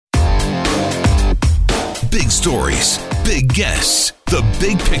stories, big guests, the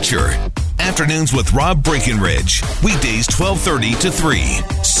big picture. Afternoons with Rob Breckenridge. Weekdays 1230 to 3,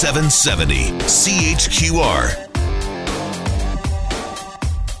 770 CHQR.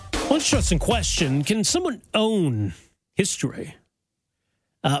 Well, interesting question. Can someone own history?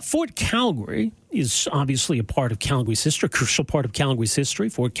 Fort Calgary is obviously a part of Calgary's history, a crucial part of Calgary's history.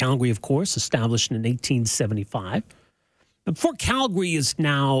 Fort Calgary, of course, established in 1875. But Fort Calgary is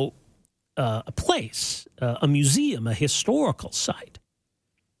now a place, a museum, a historical site,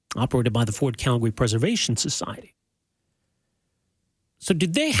 operated by the Fort Calgary Preservation Society. So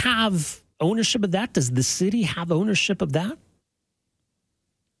did they have ownership of that? Does the city have ownership of that?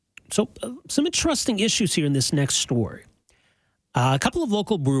 So some interesting issues here in this next story. A couple of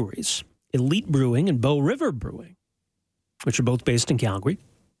local breweries, Elite Brewing and Bow River Brewing, which are both based in Calgary,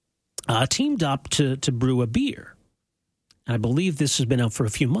 teamed up to brew a beer. I believe this has been out for a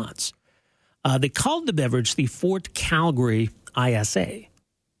few months. They called the beverage the Fort Calgary ISA.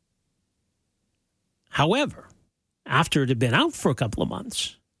 However, after it had been out for a couple of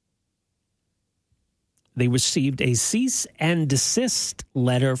months, they received a cease and desist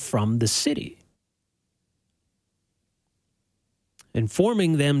letter from the city,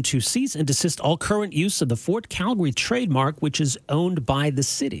 informing them to cease and desist all current use of the Fort Calgary trademark, which is owned by the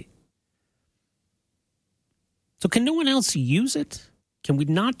city. So can no one else use it? Can we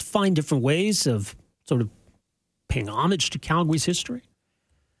not find different ways of sort of paying homage to Calgary's history?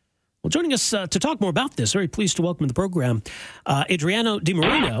 Well, joining us to talk more about this, very pleased to welcome to the program Adriano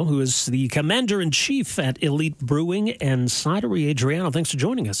DiMarino, who is the Commander-in-Chief at Elite Brewing and Cidery. Adriano, thanks for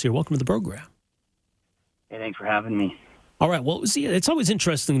joining us here. Welcome to the program. Hey, thanks for having me. All right. Well, it's always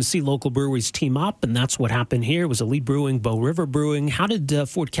interesting to see local breweries team up, and that's what happened here. It was Elite Brewing, Bow River Brewing. How did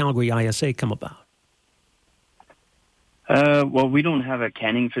Fort Calgary ISA come about? Well, we don't have a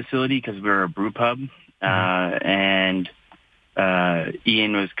canning facility because we're a brew pub, and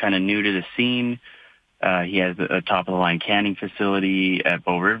Ian was kind of new to the scene. He has a top-of-the-line canning facility at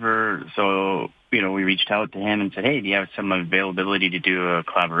Bow River. So, we reached out to him and said, hey, do you have some availability to do a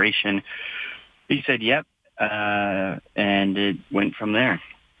collaboration? He said, yep, and it went from there.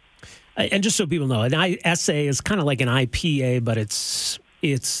 And just so people know, an ISA is kind of like an IPA, but it's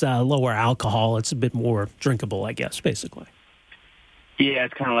lower alcohol. It's a bit more drinkable, I guess, basically. Yeah,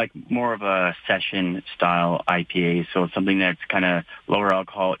 it's kind of like more of a session-style IPA, so it's something that's kind of lower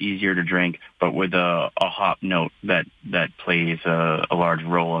alcohol, easier to drink, but with a hop note that plays a large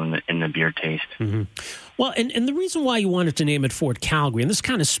role in the beer taste. Mm-hmm. Well, and the reason why you wanted to name it Fort Calgary, and this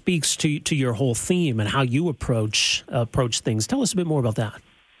kind of speaks to your whole theme and how you approach things. Tell us a bit more about that.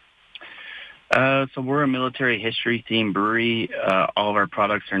 So we're a military history-themed brewery. All of our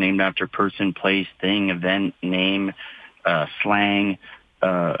products are named after person, place, thing, event, name, slang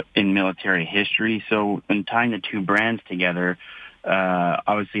in military history. So in tying the two brands together,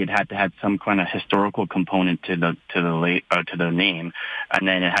 obviously it had to have some kind of historical component to the name, and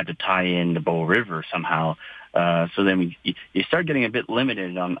then it had to tie in the Bow River somehow. So then you start getting a bit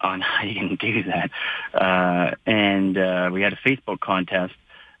limited on how you can do that. And we had a Facebook contest,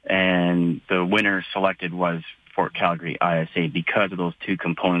 and the winner selected was Fort Calgary ISA because of those two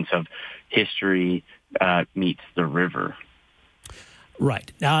components of history meets the river.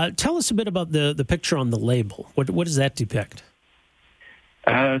 Right. Tell us a bit about the picture on the label. What does that depict?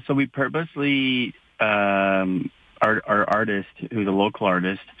 So we purposely, our artist, who's a local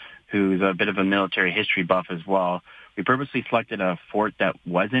artist, who's a bit of a military history buff as well, we purposely selected a fort that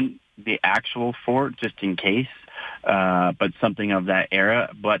wasn't the actual fort, just in case, but something of that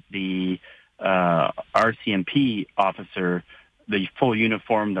era. But the RCMP officer, the full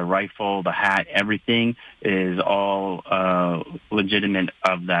uniform, the rifle, the hat, everything is all legitimate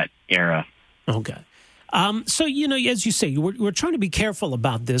of that era. Okay. So, as you say, we're trying to be careful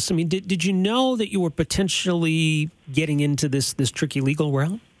about this. I mean, did you know that you were potentially getting into this tricky legal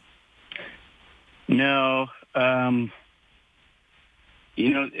realm? No.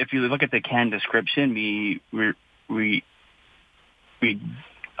 If you look at the can description, we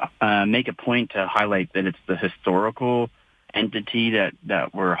make a point to highlight that it's the historical entity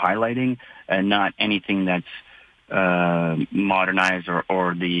that we're highlighting, and not anything that's modernized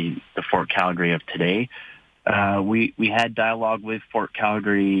or the Fort Calgary of today. We had dialogue with Fort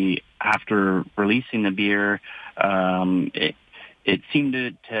Calgary after releasing the beer. It seemed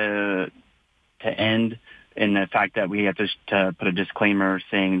to end in the fact that we had to put a disclaimer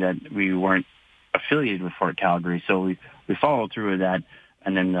saying that we weren't affiliated with Fort Calgary. So we followed through with that,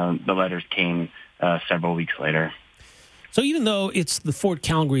 and then the letters came several weeks later. So even though it's the Fort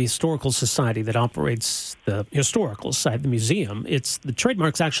Calgary Historical Society that operates the historical side, the museum, the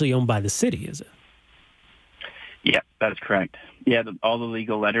trademark's actually owned by the city, is it? Yeah, that's correct. Yeah, all the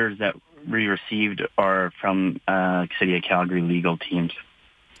legal letters that we received are from City of Calgary legal teams.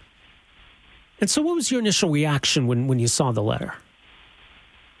 And so what was your initial reaction when you saw the letter?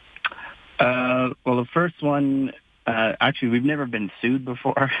 Well, the first one, actually, we've never been sued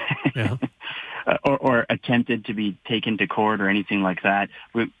before. Yeah. or attempted to be taken to court or anything like that.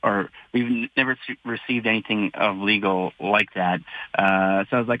 We've never received anything of legal like that. So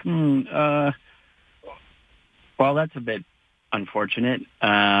I was like, well, that's a bit unfortunate.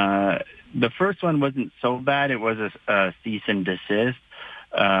 The first one wasn't so bad. It was a cease and desist,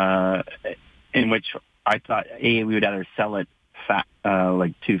 in which I thought, A, we would either sell it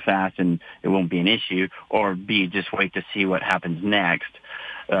too fast and it won't be an issue, or B, just wait to see what happens next.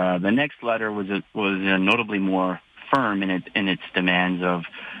 The next letter was notably more firm in its demands of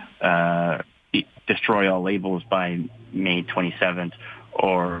destroy all labels by May 27th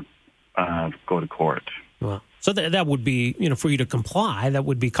or go to court. Well, so that would be, for you to comply, that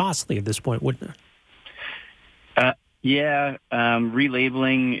would be costly at this point, wouldn't it? Yeah,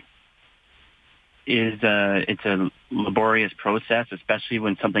 relabeling it's a laborious process, especially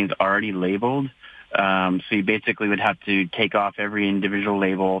when something's already labeled. So you basically would have to take off every individual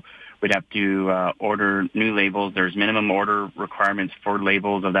label. We'd have to order new labels. There's minimum order requirements for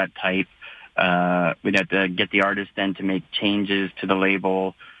labels of that type. We'd have to get the artist then to make changes to the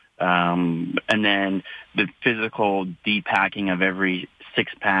label. And then the physical depacking of every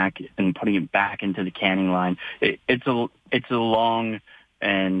 6-pack and putting it back into the canning line. It's a long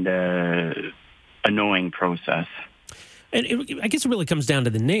and annoying process. And I guess it really comes down to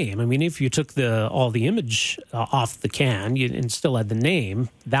the name. I mean, if you took all the image off the can and still had the name,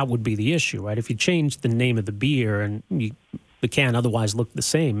 that would be the issue, right? If you changed the name of the beer and the can otherwise looked the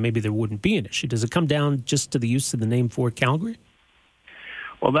same, maybe there wouldn't be an issue. Does it come down just to the use of the name Fort Calgary?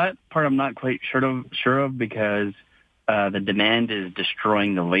 Well, that part I'm not quite sure of because the demand is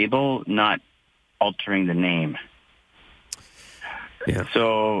destroying the label, not altering the name. Yeah.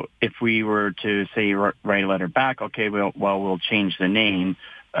 So if we were to say write a letter back, okay, we'll change the name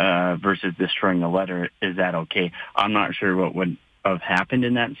versus destroying the letter. Is that okay? I'm not sure what would have happened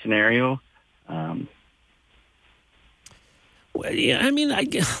in that scenario. Well, yeah, I mean, I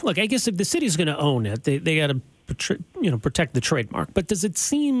guess if the city's going to own it, they got to protect the trademark. But does it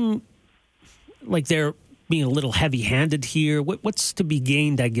seem like they're being a little heavy-handed here? What's to be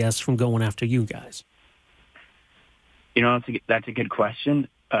gained, I guess, from going after you guys? That's a good question,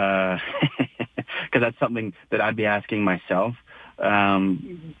 because that's something that I'd be asking myself.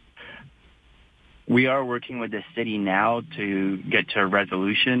 We are working with the city now to get to a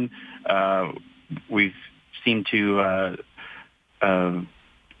resolution. We've seemed to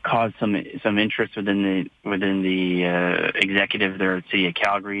cause some interest within the executive there at City of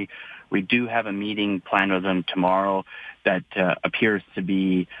Calgary. We do have a meeting planned with them tomorrow that appears to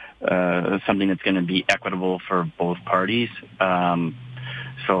be something that's going to be equitable for both parties.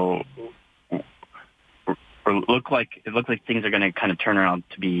 So it looks like things are going to kind of turn around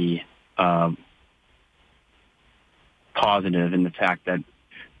to be positive in the fact that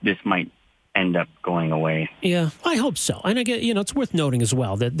this might end up going away. Yeah, I hope so. And I get, it's worth noting as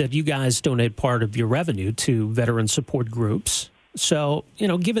well that you guys donate part of your revenue to veteran support groups. So,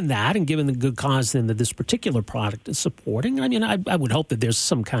 given that and given the good cause then that this particular product is supporting, I mean, I would hope that there's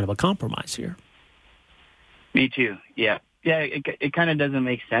some kind of a compromise here. Me too. Yeah. Yeah, it kind of doesn't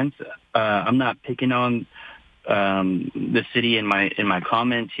make sense. I'm not picking on the city in my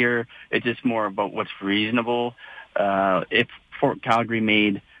comments here. It's just more about what's reasonable. If Fort Calgary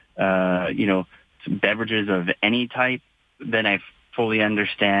made, some beverages of any type, then I fully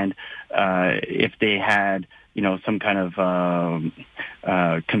understand. If they had, some kind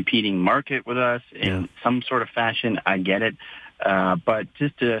of competing market with us in some sort of fashion, I get it. But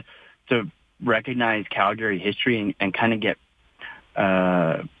just to recognize Calgary history and kind of get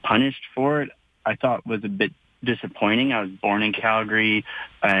punished for it, I thought was a bit disappointing. I was born in Calgary,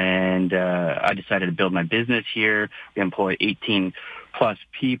 and I decided to build my business here. We employ 18 plus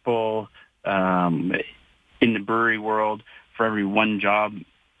people in the brewery world. For every one job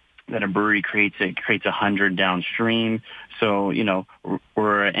that a brewery creates, it creates 100 downstream. So,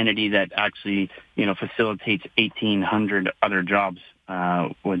 we're an entity that actually, facilitates 1,800 other jobs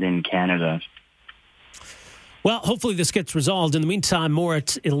within Canada. Well, hopefully this gets resolved. In the meantime, more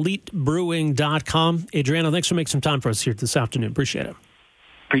at elitebrewing.com. Adriano, thanks for making some time for us here this afternoon. Appreciate it.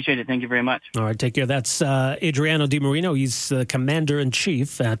 Appreciate it. Thank you very much. All right, take care. That's Adriano DiMarino. He's the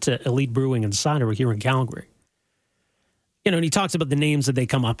commander-in-chief at Elite Brewing and Cider here in Calgary. And he talks about the names that they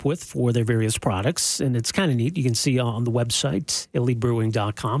come up with for their various products, and it's kind of neat. You can see on the website,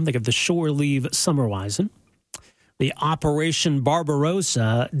 elitebrewing.com. They got the Shore Leave Summer Weizen. the Operation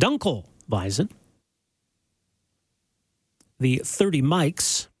Barbarossa Dunkelweizen, the 30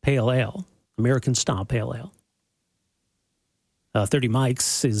 Mikes Pale Ale, American-style Pale Ale. 30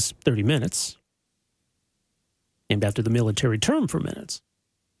 Mikes is 30 minutes, named after the military term for minutes.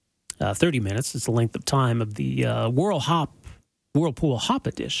 30 minutes is the length of time of the Whirlpool Hop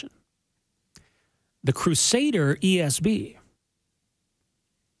Edition. The Crusader ESB.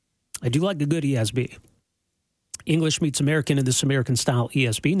 I do like a good ESB. English meets American in this American-style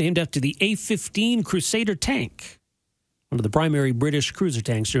ESB, named after the A-15 Crusader tank, one of the primary British cruiser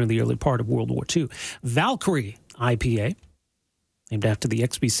tanks during the early part of World War II. Valkyrie IPA, named after the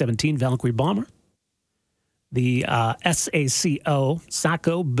XB-17 Valkyrie bomber. The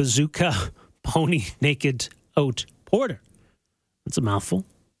SACO Bazooka Pony Naked Oat Porter. That's a mouthful.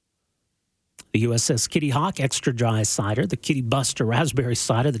 The USS Kitty Hawk Extra Dry Cider, the Kitty Buster Raspberry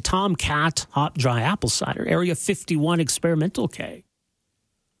Cider, the Tomcat Hot Dry Apple Cider, Area 51 Experimental K.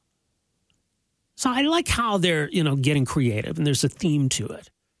 So I like how they're, getting creative, and there's a theme to it.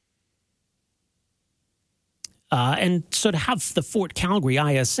 And so to have the Fort Calgary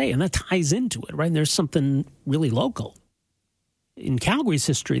ISA, and that ties into it, right? And there's something really local in Calgary's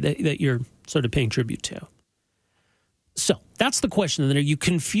history that you're sort of paying tribute to. So that's the question. Then, are you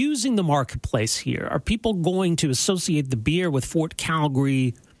confusing the marketplace here? Are people going to associate the beer with Fort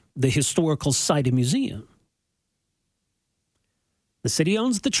Calgary, the historical site and museum? The city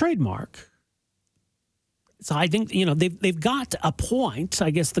owns the trademark. So I think, they've got a point.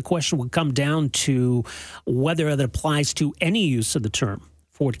 I guess the question would come down to whether that applies to any use of the term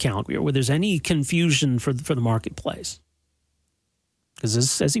Fort Calgary or whether there's any confusion for the marketplace.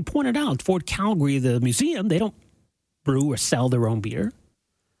 Because as he pointed out, Fort Calgary, the museum, they don't brew or sell their own beer.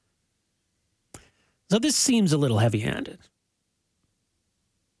 So this seems a little heavy-handed.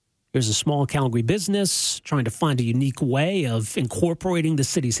 Here's a small Calgary business trying to find a unique way of incorporating the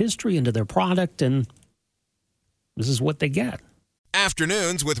city's history into their product, and this is what they get.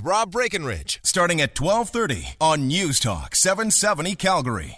 Afternoons with Rob Breckenridge, starting at 12:30 on News Talk 770 Calgary.